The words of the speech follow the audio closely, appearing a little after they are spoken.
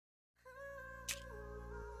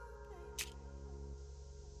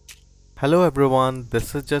Hello everyone,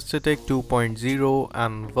 this is Justatech 2.0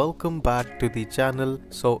 and welcome back to the channel.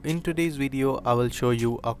 So in today's video, I will show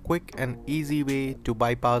you a quick and easy way to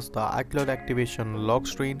bypass the iCloud activation lock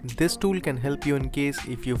screen. This tool can help you in case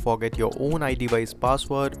if you forget your own iDevice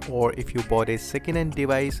password or if you bought a second-hand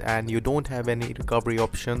device and you don't have any recovery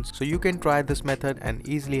options. So you can try this method and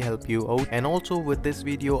easily help you out. And also with this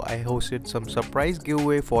video, I hosted some surprise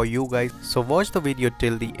giveaway for you guys. So watch the video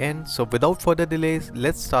till the end. So without further delays,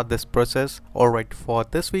 let's start this process. Alright, for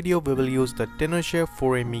this video we will use the Tenorshare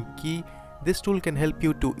 4MeKey. This tool can help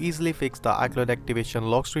you to easily fix the iCloud activation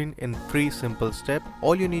lock screen in 3 simple steps.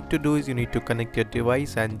 All you need to do is you need to connect your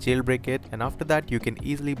device and jailbreak it, and after that you can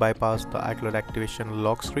easily bypass the iCloud activation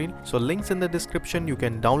lock screen. So links in the description. You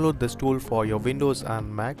can download this tool for your Windows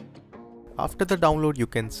and Mac. After the download you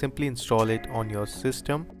can simply install it on your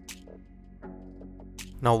system.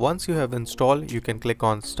 Now once you have installed, you can click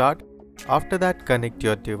on start. After that, connect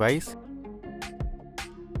your device.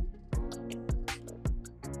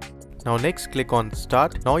 Now next click on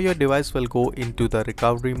start. Now your device will go into the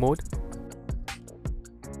recovery mode.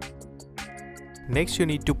 Next you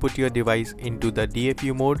need to put your device into the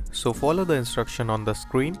DFU mode, so follow the instruction on the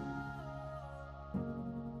screen.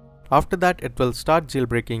 After that it will start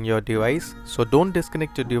jailbreaking your device, so don't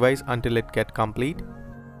disconnect your device until it gets complete.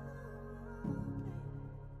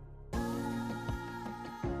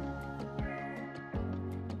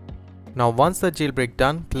 Now once the jailbreak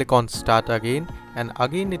done, click on start again, and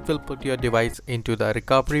again it will put your device into the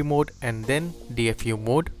recovery mode and then DFU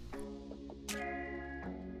mode.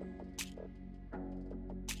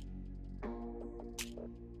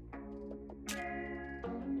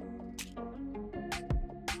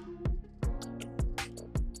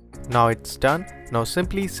 Now it's done. Now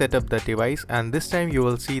simply set up the device, and this time you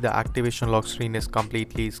will see the activation lock screen is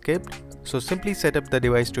completely skipped. So simply set up the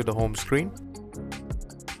device to the home screen.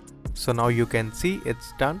 So now you can see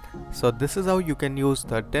it's done. So this is how you can use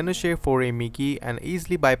the Tenorshare 4MeKey and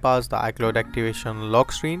easily bypass the iCloud activation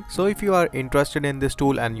lock screen. So if you are interested in this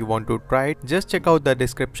tool and you want to try it, just check out the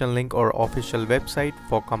description link or official website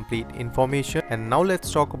for complete information. And now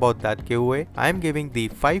let's talk about that giveaway. I am giving the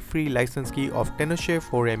 5 free license key of Tenorshare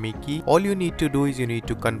 4MeKey. All you need to do is you need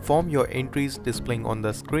to confirm your entries displaying on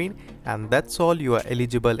the screen, and that's all. You are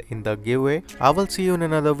eligible in the giveaway. I will see you in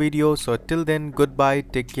another video. So till then, goodbye,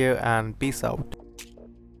 take care and peace out.